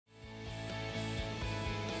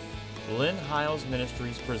Lynn Hiles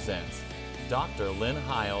Ministries presents Dr. Lynn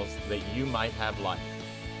Hiles, that you might have life.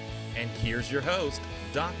 And here's your host,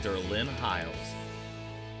 Dr. Lynn Hiles.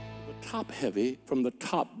 The top-heavy, from the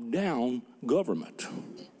top-down government.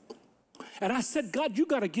 And I said, God, you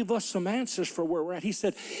got to give us some answers for where we're at. He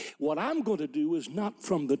said, what I'm going to do is not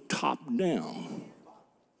from the top down.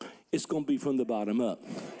 It's going to be from the bottom up.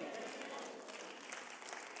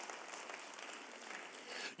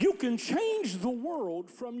 You can change the world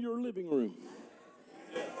from your living room.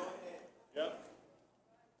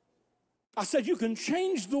 I said, you can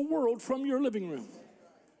change the world from your living room.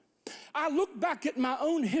 I look back at my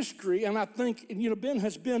own history and I think, Ben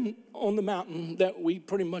has been on the mountain that we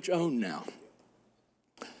pretty much own now.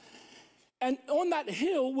 And on that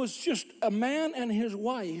hill was just a man and his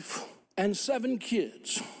wife and 7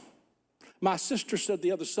 kids. My sister said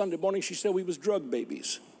the other Sunday morning, she said we was drug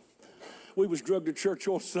babies. We was drugged to church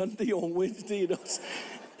on Sunday, on Wednesday,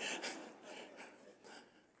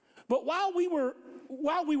 But while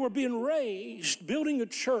we were being raised, building a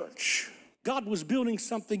church, God was building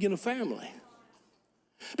something in a family.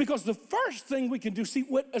 Because the first thing we can do,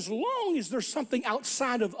 as long as there's something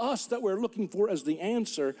outside of us that we're looking for as the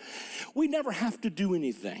answer, we never have to do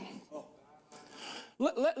anything.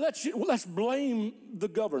 Let's blame the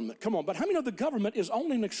government. Come on, but how many know the government is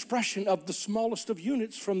only an expression of the smallest of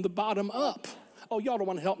units from the bottom up? Oh, y'all don't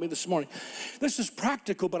want to help me this morning. This is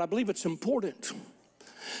practical, but I believe it's important.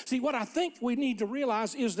 See, what I think we need to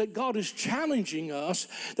realize is that God is challenging us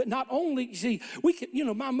that not only,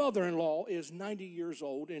 my mother-in-law is 90 years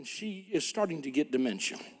old and she is starting to get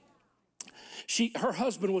dementia. Her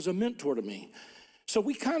husband was a mentor to me. So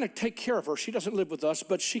we kind of take care of her. She doesn't live with us,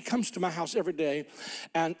 but she comes to my house every day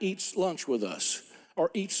and eats lunch with us or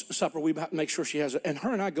eats supper. We make sure she has it. And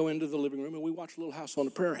her and I go into the living room and we watch Little House on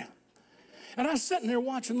the Prairie. And I was sitting there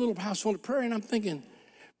watching Little House on the Prairie and I'm thinking,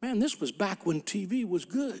 man, this was back when TV was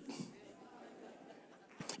good.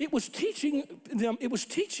 It was teaching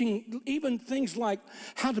even things like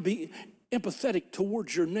how to be empathetic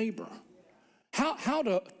towards your neighbor.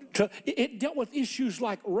 It dealt with issues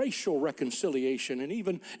like racial reconciliation and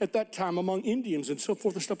even at that time among Indians and so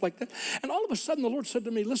forth and stuff like that. And all of a sudden the Lord said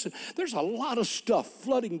to me, listen, there's a lot of stuff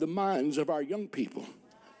flooding the minds of our young people.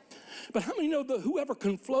 But how many know that whoever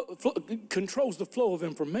controls the flow of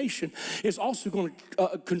information is also going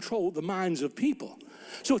to control the minds of people?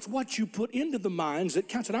 So it's what you put into the minds that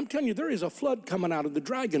counts. And I'm telling you, there is a flood coming out of the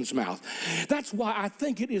dragon's mouth. That's why I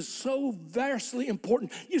think it is so vastly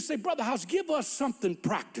important. You say, Brother House, give us something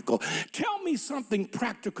practical. Tell me something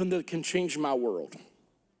practical that can change my world.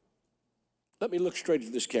 Let me look straight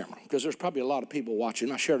at this camera because there's probably a lot of people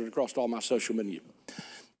watching. I shared it across all my social media.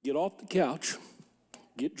 Get off the couch.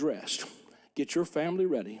 Get dressed, get your family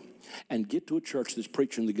ready, and get to a church that's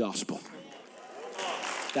preaching the gospel.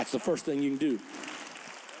 That's the first thing you can do.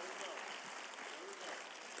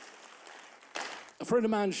 A friend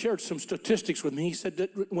of mine shared some statistics with me. He said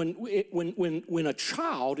that when a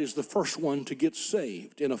child is the first one to get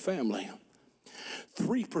saved in a family,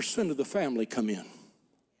 3% of the family come in.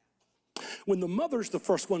 When the mother's the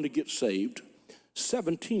first one to get saved,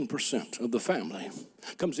 17% of the family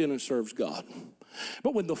comes in and serves God.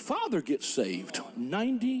 But when the father gets saved,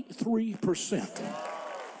 93%.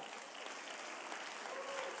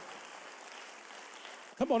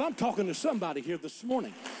 Come on, I'm talking to somebody here this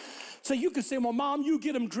morning. So you can say, well, Mom, you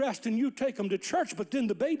get them dressed and you take them to church, but then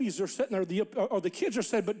the babies are sitting there, or the kids are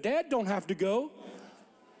saying, but Dad don't have to go.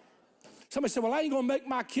 Somebody said, well, I ain't going to make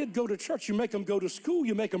my kid go to church. You make them go to school.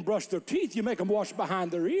 You make them brush their teeth. You make them wash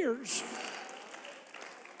behind their ears.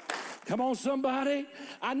 Come on, somebody.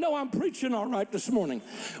 I know I'm preaching all right this morning.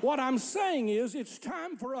 What I'm saying is it's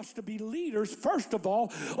time for us to be leaders, first of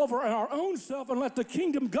all, over our own self and let the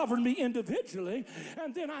kingdom govern me individually.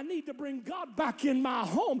 And then I need to bring God back in my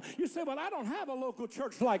home. You say, well, I don't have a local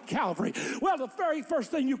church like Calvary. Well, the very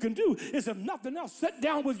first thing you can do is, if nothing else, sit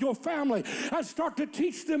down with your family and start to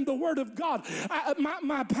teach them the word of God.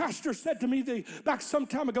 My pastor said to me back some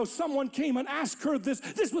time ago, someone came and asked her this.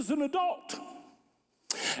 This was an adult.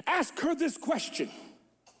 Ask her this question.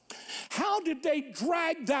 How did they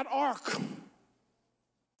drag that ark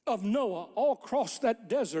of Noah all across that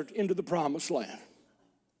desert into the promised land?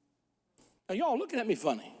 Now, y'all looking at me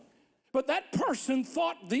funny. But that person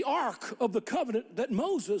thought the ark of the covenant that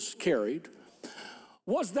Moses carried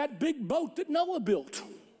was that big boat that Noah built.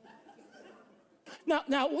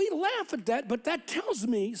 Now we laugh at that, but that tells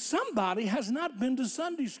me somebody has not been to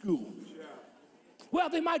Sunday school. Well,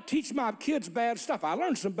 they might teach my kids bad stuff. I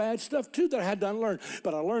learned some bad stuff too that I had to unlearn,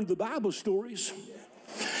 but I learned the Bible stories.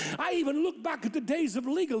 I even look back at the days of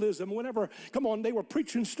legalism whenever, come on, they were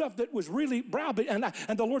preaching stuff that was really browbeat. And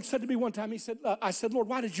the Lord said to me one time, I said, Lord,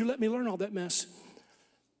 why did you let me learn all that mess?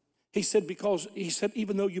 He said, because, he said,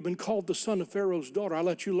 even though you've been called the son of Pharaoh's daughter, I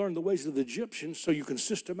let you learn the ways of the Egyptians so you can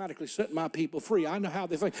systematically set my people free. I know how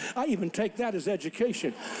they think. I even take that as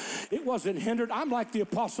education. It wasn't hindered. I'm like the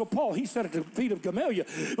Apostle Paul. He sat at the feet of Gamaliel.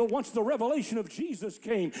 But once the revelation of Jesus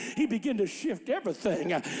came, he began to shift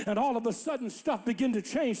everything. And all of a sudden, stuff began to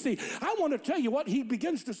change. See, I want to tell you what he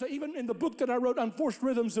begins to say, even in the book that I wrote, Unforced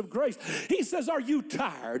Rhythms of Grace. He says, are you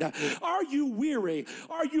tired? Are you weary?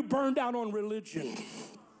 Are you burned out on religion?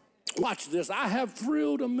 Watch this. I have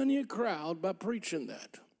thrilled a many a crowd by preaching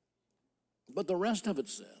that. But the rest of it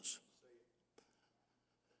says,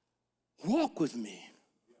 walk with me.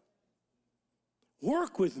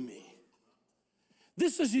 Work with me.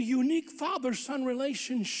 This is a unique father-son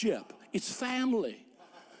relationship. It's family.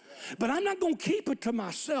 But I'm not going to keep it to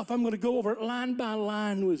myself. I'm going to go over it line by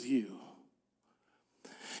line with you.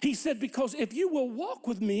 He said, because if you will walk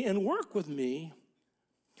with me and work with me,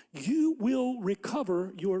 you will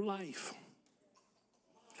recover your life.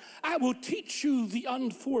 I will teach you the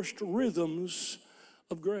unforced rhythms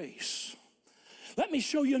of grace. Let me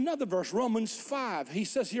show you another verse, Romans 5. He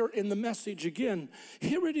says here in the Message again,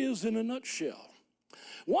 here it is in a nutshell.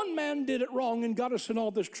 One man did it wrong and got us in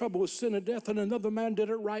all this trouble with sin and death, and another man did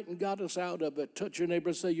it right and got us out of it. Touch your neighbor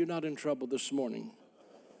and say, you're not in trouble this morning.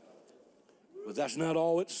 But that's not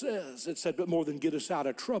all it says. It said, but more than get us out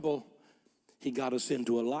of trouble, he got us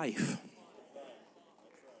into a life.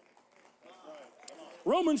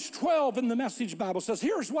 Romans 12 in the Message Bible says,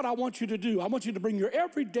 here's what I want you to do. I want you to bring your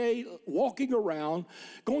everyday walking around,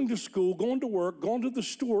 going to school, going to work, going to the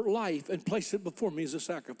store life and place it before me as a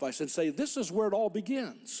sacrifice and say, this is where it all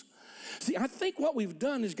begins. See, I think what we've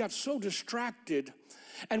done is got so distracted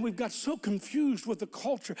and we've got so confused with the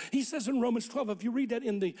culture. He says in Romans 12, if you read that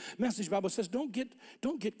in the Message Bible, it says, don't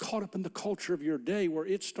get caught up in the culture of your day where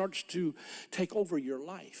it starts to take over your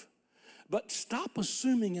life. But stop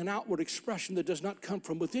assuming an outward expression that does not come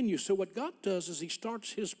from within you. So what God does is he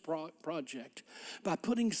starts his project by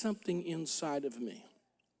putting something inside of me.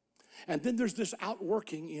 And then there's this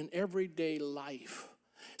outworking in everyday life.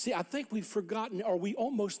 See, I think we've forgotten, or we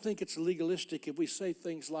almost think it's legalistic if we say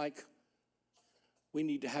things like, we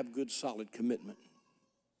need to have good, solid commitment.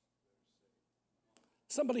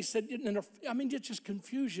 Somebody said, it's just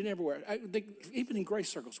confusion everywhere. Even in grace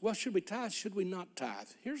circles. Well, should we tithe? Should we not tithe?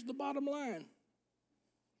 Here's the bottom line.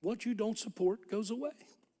 What you don't support goes away.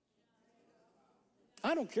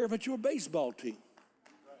 I don't care if it's your baseball team.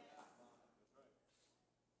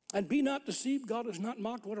 And be not deceived, God is not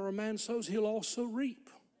mocked. Whatever a man sows, he'll also reap.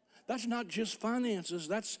 That's not just finances.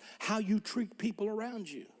 That's how you treat people around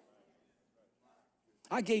you.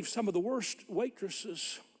 I gave some of the worst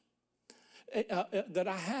waitresses that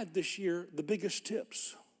I had this year the biggest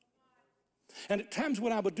tips. And at times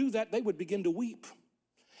when I would do that, they would begin to weep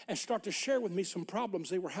and start to share with me some problems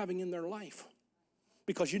they were having in their life.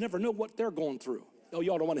 Because you never know what they're going through. Oh,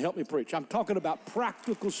 y'all don't want to help me preach. I'm talking about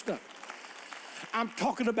practical stuff. I'm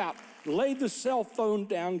talking about lay the cell phone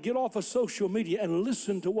down, get off of social media, and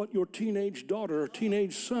listen to what your teenage daughter or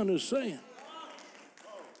teenage son is saying.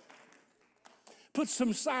 Put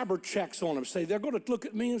some cyber checks on them. Say, they're going to look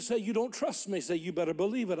at me and say, you don't trust me. Say, you better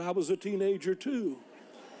believe it. I was a teenager too.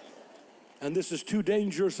 And this is too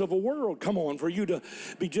dangerous of a world. Come on, for you to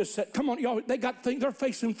be just set. Come on, y'all, they're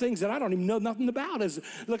facing things that I don't even know nothing about.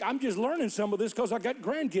 Look, I'm just learning some of this because I got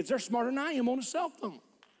grandkids. They're smarter than I am on a cell phone.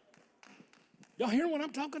 Y'all hear what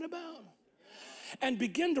I'm talking about? And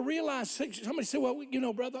begin to realize, somebody said, well,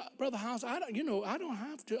 Brother Hiles, I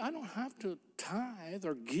don't have to tithe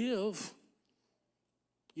or give,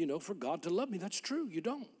 for God to love me. That's true, you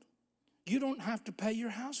don't. You don't have to pay your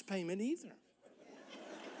house payment either.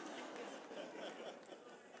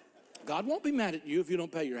 God won't be mad at you if you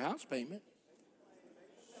don't pay your house payment.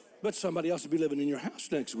 But somebody else will be living in your house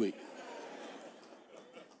next week.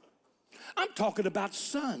 I'm talking about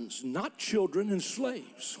sons, not children and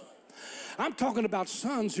slaves. I'm talking about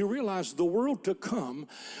sons who realized the world to come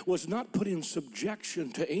was not put in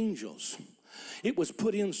subjection to angels. It was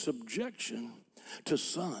put in subjection to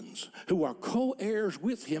sons who are co-heirs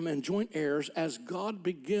with him and joint heirs as God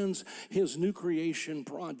begins his new creation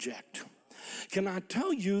project. Can I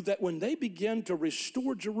tell you that when they began to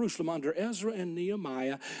restore Jerusalem under Ezra and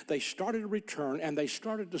Nehemiah, they started to return and they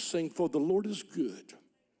started to sing, "For the Lord is good.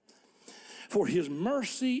 for his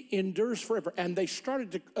mercy endures forever. And they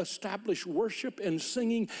started to establish worship and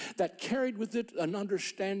singing that carried with it an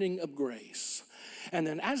understanding of grace. And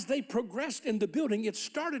then as they progressed in the building, it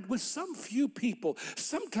started with some few people.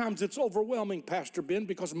 Sometimes it's overwhelming, Pastor Ben,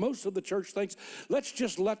 because most of the church thinks, let's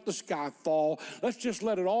just let the sky fall. Let's just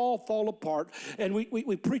let it all fall apart. And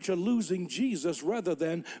we preach a losing Jesus rather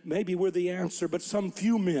than maybe we're the answer, but some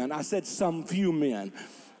few men, I said some few men,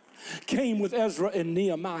 came with Ezra and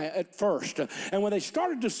Nehemiah at first. And when they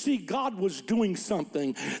started to see God was doing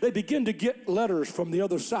something, they began to get letters from the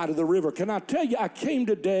other side of the river. Can I tell you, I came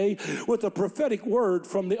today with a prophetic word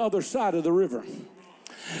from the other side of the river.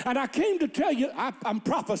 And I came to tell you, I'm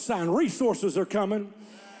prophesying, resources are coming.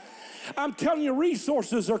 I'm telling you,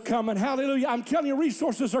 resources are coming. Hallelujah. I'm telling you,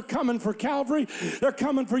 resources are coming for Calvary. They're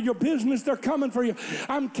coming for your business. They're coming for you.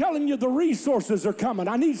 I'm telling you, the resources are coming.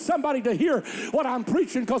 I need somebody to hear what I'm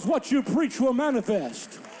preaching, because what you preach will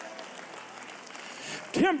manifest.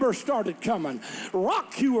 Timber started coming.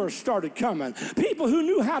 Rock hewers started coming. People who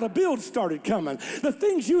knew how to build started coming. The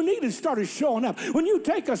things you needed started showing up. When you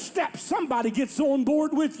take a step, somebody gets on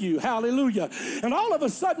board with you. Hallelujah. And all of a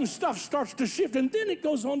sudden, stuff starts to shift. And then it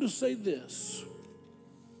goes on to say this.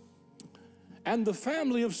 And the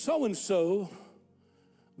family of so-and-so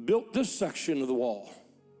built this section of the wall.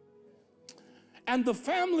 And the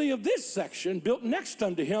family of this section built next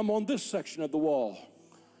unto him on this section of the wall.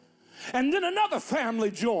 And then another family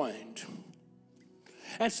joined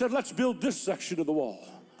and said, let's build this section of the wall.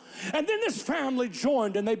 And then this family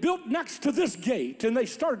joined and they built next to this gate and they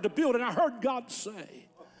started to build. And I heard God say,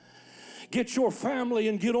 get your family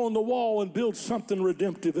and get on the wall and build something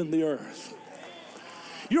redemptive in the earth.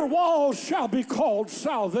 Your walls shall be called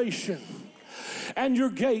salvation and your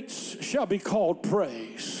gates shall be called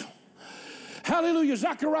praise. Hallelujah.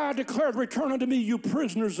 Zechariah declared, return unto me, you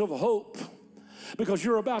prisoners of hope, because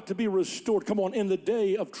you're about to be restored. Come on, in the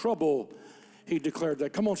day of trouble, he declared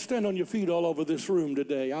that. Come on, stand on your feet all over this room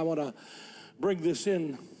today. I want to bring this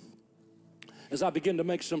in as I begin to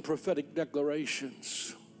make some prophetic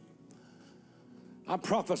declarations. I'm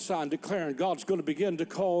prophesying, declaring God's going to begin to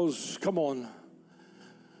cause, come on,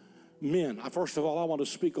 men. First of all, I want to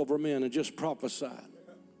speak over men and just prophesy.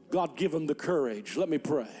 God, give them the courage. Let me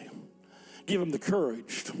pray. Give them the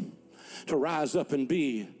courage to rise up and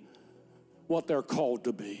be what they're called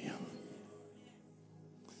to be.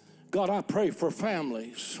 God, I pray for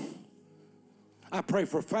families. I pray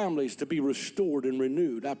for families to be restored and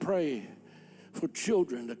renewed. I pray for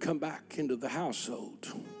children to come back into the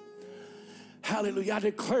household. Hallelujah. I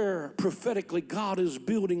declare prophetically, God is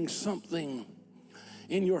building something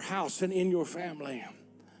in your house and in your family.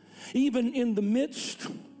 Even in the midst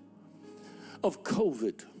of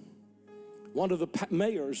COVID, one of the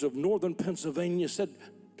mayors of northern Pennsylvania said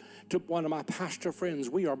to one of my pastor friends,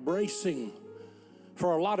 we are bracing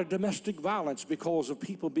for a lot of domestic violence because of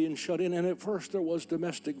people being shut in. And at first there was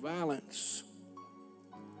domestic violence.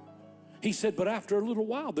 He said, but after a little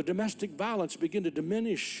while, the domestic violence began to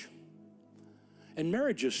diminish and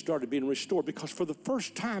marriages started being restored, because for the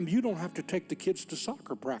first time, you don't have to take the kids to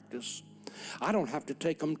soccer practice. I don't have to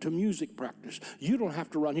take them to music practice. You don't have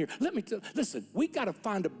to run here. Listen, we got to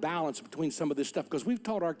find a balance between some of this stuff, because we've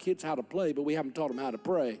taught our kids how to play, but we haven't taught them how to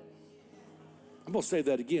pray. I'm going to say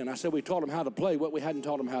that again. I said we taught them how to play, but we hadn't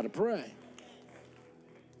taught them how to pray.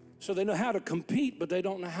 So they know how to compete, but they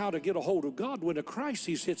don't know how to get a hold of God when a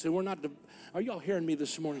crisis hits. And we're not, are y'all hearing me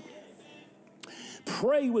this morning?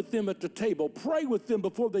 Pray with them at the table. Pray with them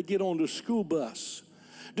before they get on the school bus.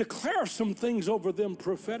 Declare some things over them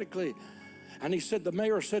prophetically. And he said, the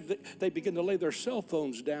mayor said that they begin to lay their cell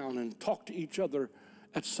phones down and talk to each other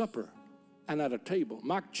at supper and at a table.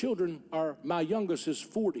 My children are, my youngest is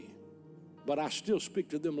 40, but I still speak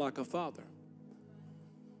to them like a father.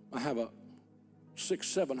 I have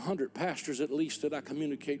 600-700 pastors at least that I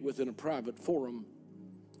communicate with in a private forum,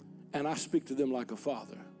 and I speak to them like a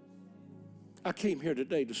father. I came here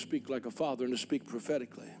today to speak like a father and to speak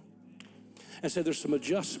prophetically and say there's some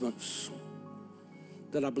adjustments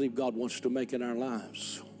that I believe God wants to make in our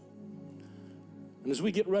lives. And as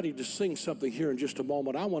we get ready to sing something here in just a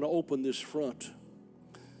moment, I want to open this front.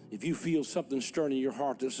 If you feel something stirring in your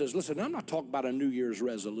heart that says, listen, I'm not talking about a New Year's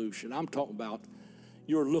resolution. I'm talking about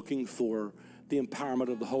you're looking for the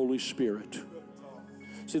empowerment of the Holy Spirit.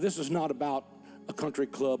 See, this is not about a country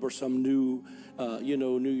club or some new,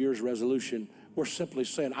 New Year's resolution. We're simply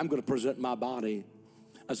saying, I'm going to present my body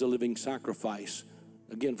as a living sacrifice.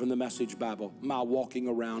 Again, from the Message Bible, my walking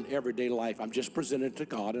around everyday life, I'm just presenting to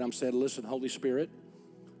God, and I'm saying, listen, Holy Spirit,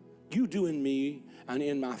 you do in me and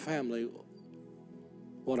in my family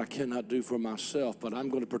what I cannot do for myself, but I'm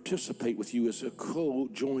going to participate with you as a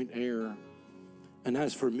co-joint heir And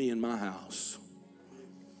as for me and my house,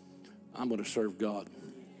 I'm going to serve God.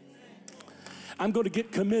 I'm going to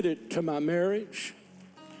get committed to my marriage,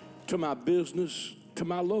 to my business, to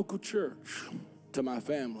my local church, to my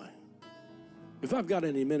family. If I've got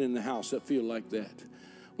any men in the house that feel like that,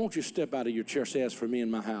 won't you step out of your chair, say, as for me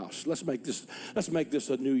and my house. Let's make this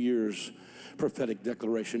a New Year's prophetic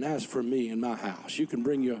declaration. As for me and my house. You can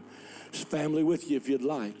bring your family with you if you'd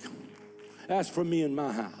like. As for me and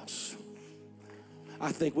my house.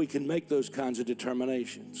 I think we can make those kinds of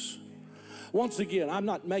determinations. Once again, I'm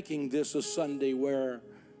not making this a Sunday where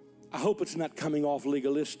I hope it's not coming off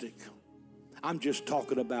legalistic. I'm just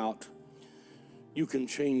talking about you can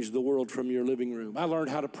change the world from your living room. I learned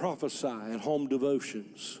how to prophesy at home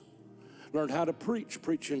devotions. Learned how to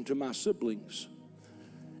preaching to my siblings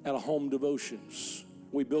at a home devotions.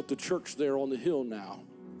 We built the church there on the hill now.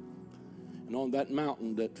 And on that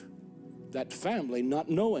mountain, that family, not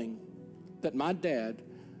knowing that my dad,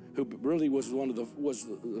 who really was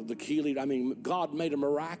the key leader. I mean, God made a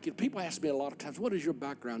miraculous. People ask me a lot of times, what is your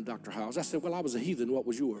background, Dr. Hiles? I said, well, I was a heathen. What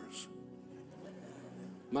was yours?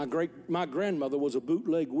 My grandmother was a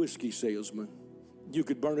bootleg whiskey salesman. You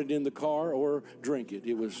could burn it in the car or drink it.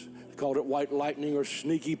 Called it White Lightning or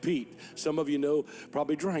Sneaky Pete. Some of you know,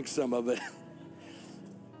 probably drank some of it.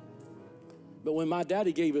 But when my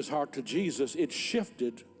daddy gave his heart to Jesus, it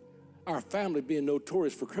shifted our family being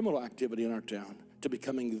notorious for criminal activity in our town to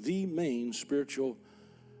becoming the main spiritual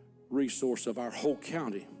resource of our whole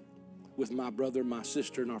county with my brother, my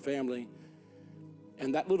sister, and our family.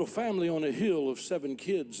 And that little family on a hill of 7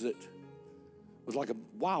 kids that was like a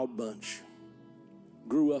wild bunch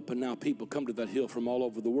grew up, and now people come to that hill from all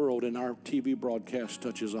over the world, and our TV broadcast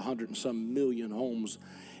touches 100 and some million homes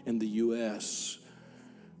in the U.S.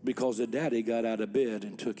 because a daddy got out of bed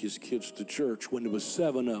and took his kids to church when there was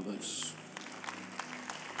 7 of us.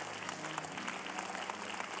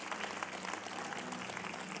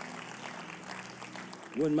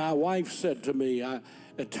 When my wife said to me,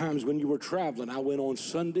 at times when you were traveling, I went on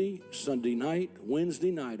Sunday night,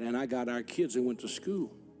 Wednesday night, and I got our kids and went to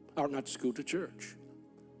school. Or not to school, to church.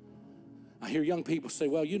 I hear young people say,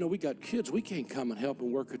 well, you know, we got kids. We can't come and help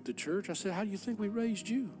and work at the church. I said, how do you think we raised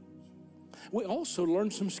you? We also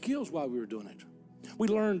learned some skills while we were doing it. We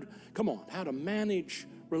learned, come on, how to manage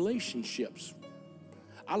relationships.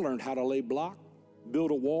 I learned how to lay block,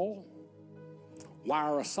 build a wall,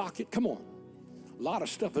 wire a socket. Come on. A lot of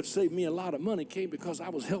stuff that saved me a lot of money came because I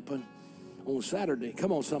was helping on Saturday.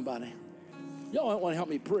 Come on, somebody. Y'all don't want to help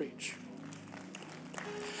me preach.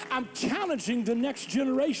 I'm challenging the next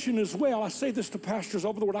generation as well. I say this to pastors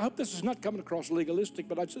over the world. I hope this is not coming across legalistic,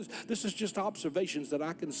 but this is just observations that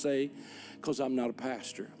I can say because I'm not a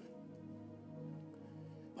pastor.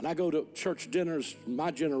 When I go to church dinners,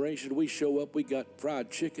 my generation, we show up, we got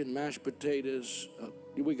fried chicken, mashed potatoes,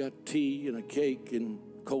 we got tea and a cake and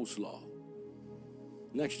coleslaw.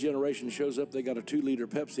 Next generation shows up, they got a 2-liter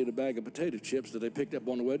Pepsi and a bag of potato chips that they picked up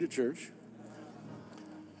on the way to church.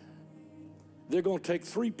 They're going to take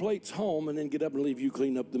 3 plates home and then get up and leave you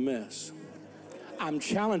clean up the mess. I'm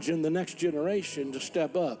challenging the next generation to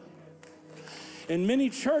step up. In many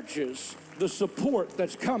churches, the support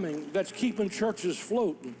that's coming, that's keeping churches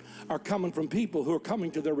floating, are coming from people who are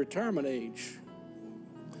coming to their retirement age,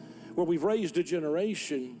 where we've raised a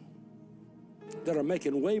generation that are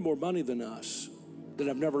making way more money than us, that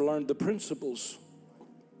have never learned the principles.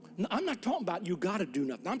 No, I'm not talking about you got to do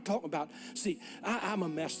nothing. I'm talking about, see, I'm a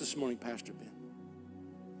mess this morning, Pastor Ben.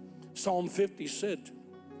 Psalm 50 said,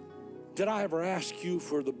 did I ever ask you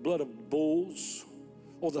for the blood of bulls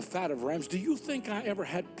or the fat of rams? Do you think I ever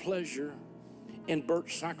had pleasure in burnt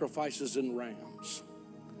sacrifices and rams?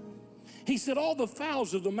 He said, all the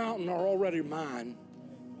fowls of the mountain are already mine,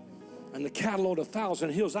 and the cattle on 1,000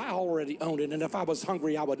 hills, I already own it, and if I was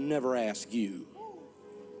hungry, I would never ask you.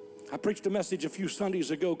 I preached a message a few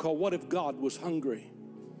Sundays ago called, What If God Was Hungry?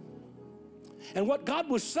 And what God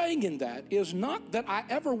was saying in that is not that I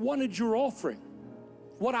ever wanted your offering.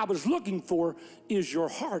 What I was looking for is your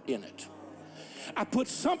heart in it. I put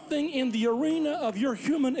something in the arena of your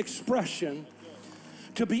human expression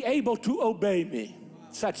to be able to obey me.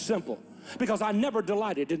 It's that simple. Because I never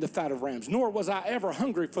delighted in the fat of rams, nor was I ever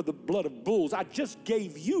hungry for the blood of bulls. I just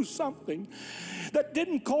gave you something that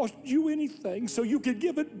didn't cost you anything, so you could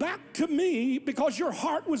give it back to me because your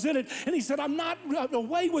heart was in it. And he said, I'm not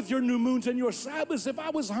away with your new moons and your Sabbaths. If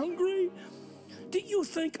I was hungry, do you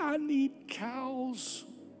think I need cows?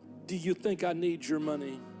 Do you think I need your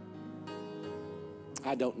money?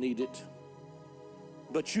 I don't need it.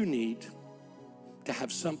 But you need to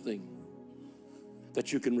have something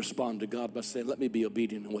that you can respond to God by saying, let me be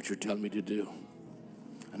obedient in what you're telling me to do.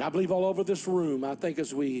 And I believe all over this room, I think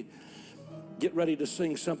as we get ready to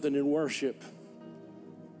sing something in worship,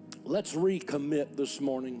 let's recommit this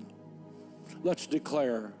morning. Let's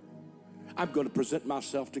declare, I'm going to present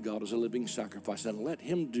myself to God as a living sacrifice and let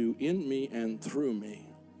Him do in me and through me,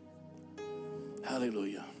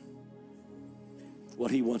 hallelujah,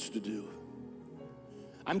 what He wants to do.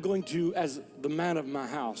 I'm going to, as the man of my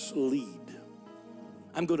house, lead.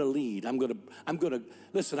 I'm going to lead. I'm going to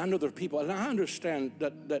listen. I know there are people, and I understand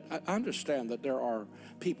that there are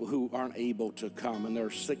people who aren't able to come, and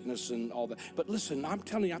there's sickness and all that. But listen, I'm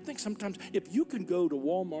telling you, I think sometimes if you can go to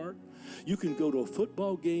Walmart, you can go to a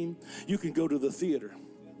football game, you can go to the theater,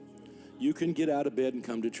 you can get out of bed and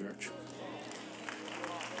come to church.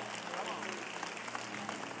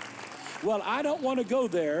 Well, I don't want to go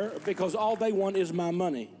there because all they want is my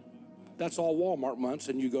money. That's all Walmart wants,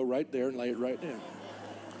 and you go right there and lay it right down.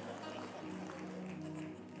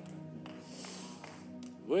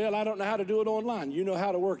 Well, I don't know how to do it online. You know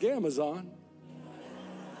how to work Amazon.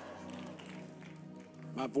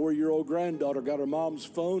 My 4-year-old granddaughter got her mom's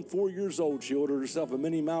phone, 4 years old. She ordered herself a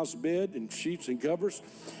Minnie Mouse bed and sheets and covers.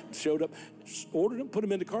 Showed up, ordered them, put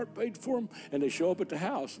them in the cart, paid for them, and they show up at the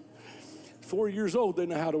house. 4 years old, they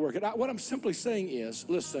know how to work it. What I'm simply saying is,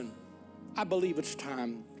 listen, I believe it's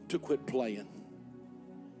time to quit playing.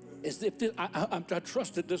 I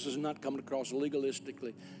trust that this is not coming across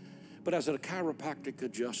legalistically, but as a chiropractic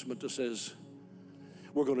adjustment that says,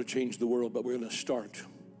 we're going to change the world, but we're going to start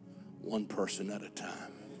one person at a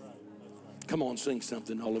time. Come on, sing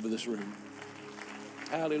something all over this room.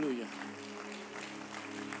 Hallelujah.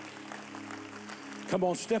 Come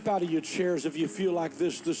on, step out of your chairs if you feel like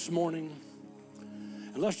this morning.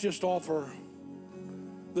 And let's just offer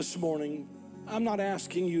this morning. I'm not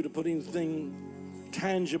asking you to put anything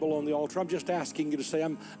tangible on the altar. I'm just asking you to say,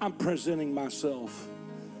 I'm presenting myself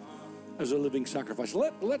as a living sacrifice.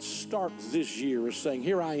 Let's start this year as saying,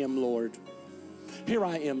 here I am, Lord. Here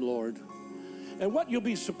I am, Lord. And what you'll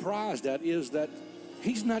be surprised at is that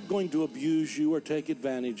He's not going to abuse you or take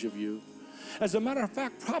advantage of you. As a matter of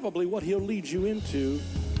fact, probably what He'll lead you into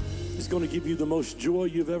is going to give you the most joy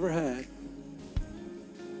you've ever had.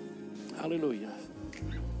 Hallelujah.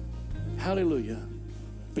 Hallelujah.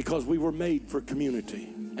 Because we were made for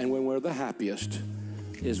community. And when we're the happiest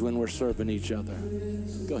is when we're serving each other.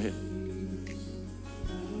 Go ahead.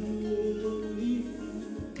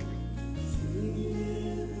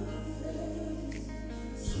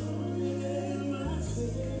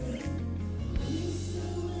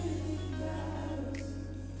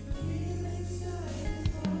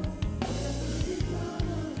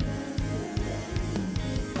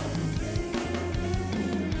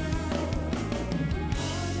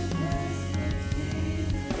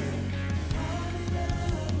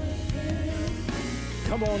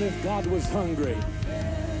 Come on, if God was hungry.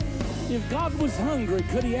 If God was hungry,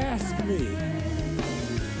 could He ask me?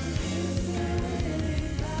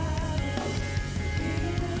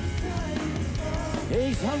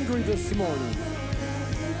 He's hungry this morning.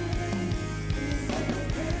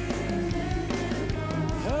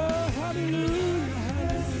 Oh, hallelujah.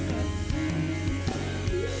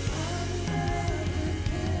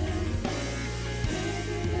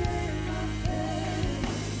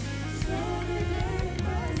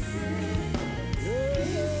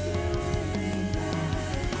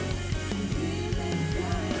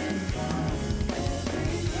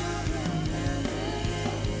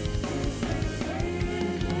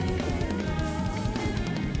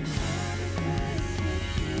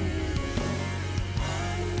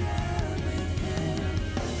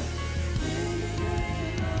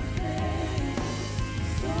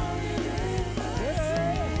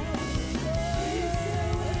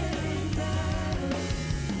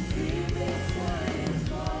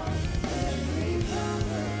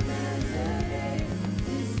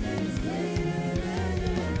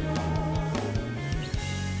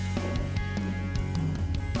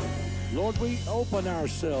 Lord, we open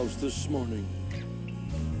ourselves this morning.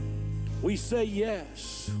 We say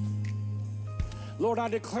yes. Lord, I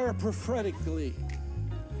declare prophetically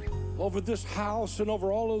over this house and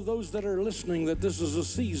over all of those that are listening that this is a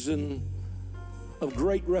season of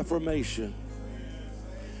great reformation.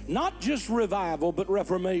 Not just revival, but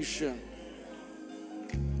reformation.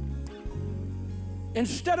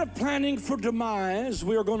 Instead of planning for demise,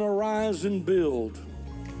 we are going to rise and build.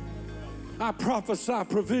 I prophesy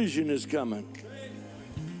provision is coming.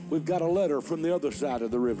 We've got a letter from the other side of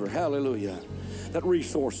the river. Hallelujah. That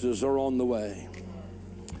resources are on the way.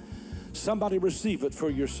 Somebody receive it for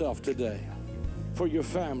yourself today, for your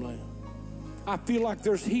family. I feel like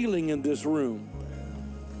there's healing in this room.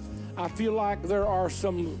 I feel like there are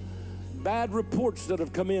some bad reports that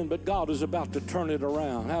have come in, but God is about to turn it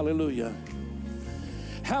around. Hallelujah.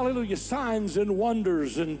 Hallelujah. Signs and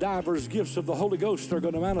wonders and divers gifts of the Holy Ghost are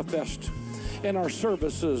going to manifest in our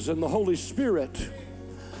services, and the Holy Spirit,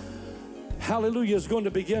 hallelujah, is going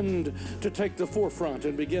to begin to take the forefront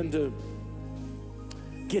and begin to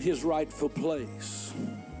get his rightful place.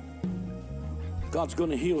 God's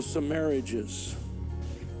going to heal some marriages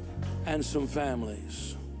and some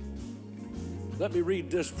families. Let me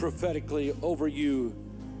read this prophetically over you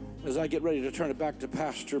as I get ready to turn it back to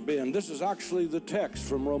Pastor Ben. This is actually the text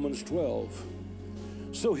from Romans 12.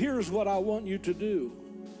 So here's what I want you to do,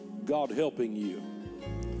 God helping you.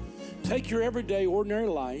 Take your everyday, ordinary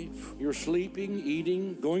life, your sleeping,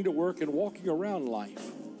 eating, going to work, and walking around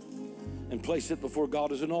life, and place it before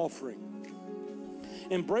God as an offering.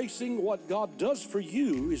 Embracing what God does for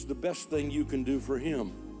you is the best thing you can do for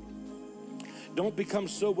him. Don't become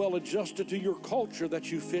so well adjusted to your culture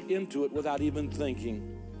that you fit into it without even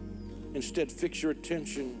thinking. Instead, fix your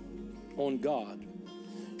attention on God.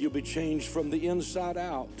 You'll be changed from the inside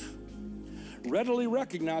out. Readily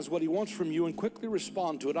recognize what he wants from you and quickly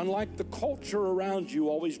respond to it. Unlike the culture around you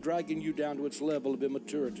always dragging you down to its level of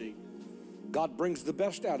immaturity, God brings the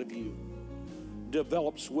best out of you,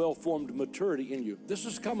 develops well-formed maturity in you. This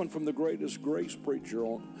is coming from the greatest grace preacher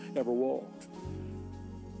ever walked,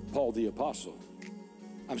 Paul the Apostle.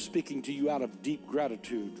 I'm speaking to you out of deep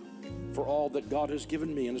gratitude for all that God has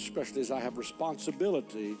given me, and especially as I have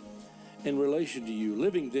responsibility in relation to you,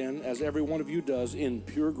 living then, as every one of you does, in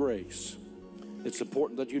pure grace. It's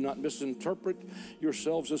important that you not misinterpret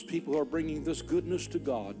yourselves as people who are bringing this goodness to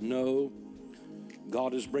God. No,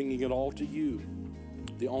 God is bringing it all to you.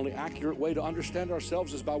 The only accurate way to understand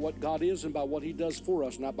ourselves is by what God is and by what he does for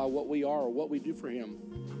us, not by what we are or what we do for him.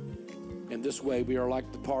 In this way, we are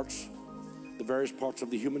like the various parts of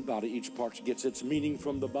the human body. Each part gets its meaning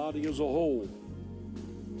from the body as a whole,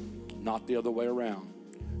 not the other way around.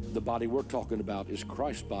 The body we're talking about is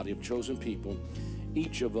Christ's body of chosen people.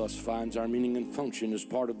 Each of us finds our meaning and function as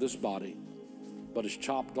part of this body, but as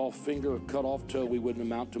chopped off finger or cut off toe, we wouldn't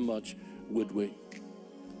amount to much, would we?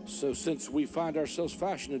 So since we find ourselves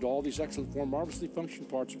fashioned into all these excellent form, marvelously functioning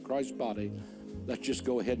parts of Christ's body, let's just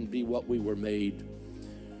go ahead and be what we were made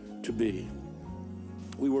to be.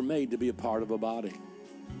 We were made to be a part of a body.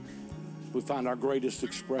 We find our greatest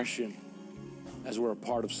expression as we're a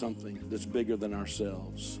part of something that's bigger than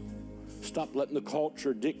ourselves. Stop letting the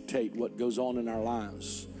culture dictate what goes on in our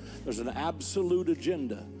lives. There's an absolute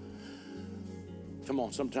agenda. Come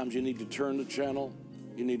on, sometimes you need to turn the channel.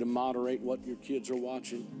 You need to moderate what your kids are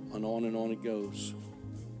watching, and on it goes.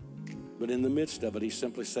 But in the midst of it, he's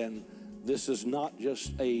simply saying, this is not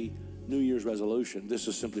just a New Year's resolution. This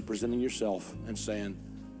is simply presenting yourself and saying,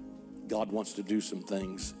 God wants to do some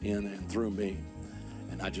things in and through me,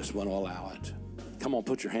 and I just want to allow it. Come on,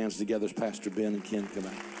 put your hands together as Pastor Ben and Ken come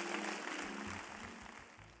out.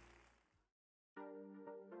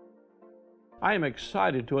 I am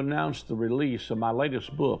excited to announce the release of my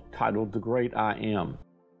latest book titled The Great I Am.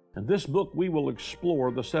 In this book, we will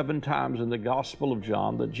explore the 7 times in the Gospel of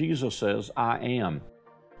John that Jesus says, I am.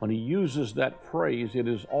 When he uses that phrase, it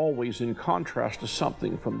is always in contrast to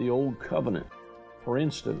something from the Old Covenant. For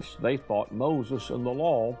instance, they thought Moses and the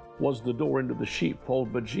law was the door into the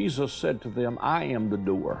sheepfold, but Jesus said to them, I am the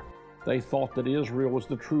door. They thought that Israel was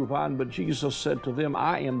the true vine, but Jesus said to them,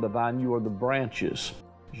 I am the vine, you are the branches.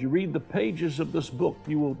 As you read the pages of this book,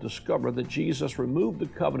 you will discover that Jesus removed the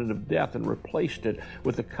covenant of death and replaced it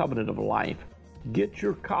with the covenant of life. Get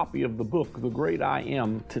your copy of the book, The Great I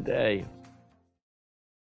Am, today.